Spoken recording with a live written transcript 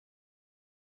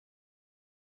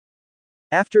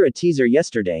After a teaser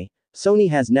yesterday, Sony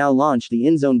has now launched the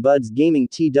INZONE Buds Gaming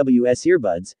TWS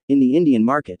earbuds in the Indian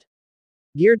market.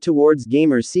 Geared towards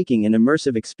gamers seeking an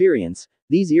immersive experience,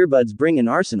 these earbuds bring an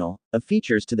arsenal of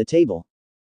features to the table.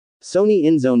 Sony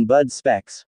INZONE Buds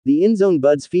specs. The INZONE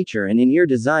Buds feature an in-ear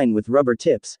design with rubber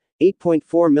tips,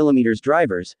 8.4mm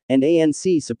drivers, and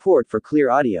ANC support for clear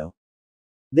audio.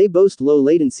 They boast low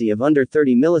latency of under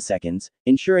 30 milliseconds,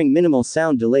 ensuring minimal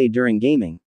sound delay during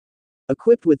gaming.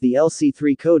 Equipped with the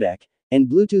LC3 codec and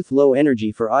Bluetooth Low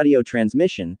Energy for audio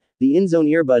transmission, the INZONE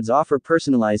earbuds offer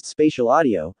personalized spatial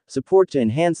audio support to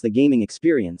enhance the gaming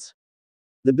experience.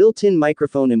 The built-in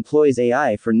microphone employs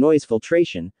AI for noise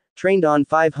filtration, trained on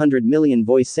 500 million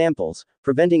voice samples,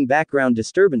 preventing background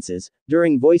disturbances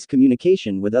during voice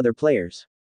communication with other players.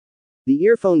 The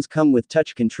earphones come with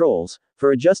touch controls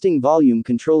for adjusting volume,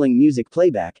 controlling music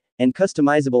playback, and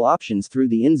customizable options through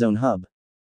the INZONE hub.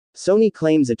 Sony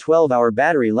claims a 12-hour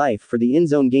battery life for the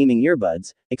INZONE gaming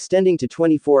earbuds, extending to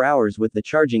 24 hours with the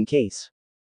charging case.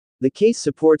 The case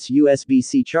supports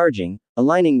USB-C charging,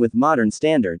 aligning with modern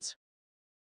standards.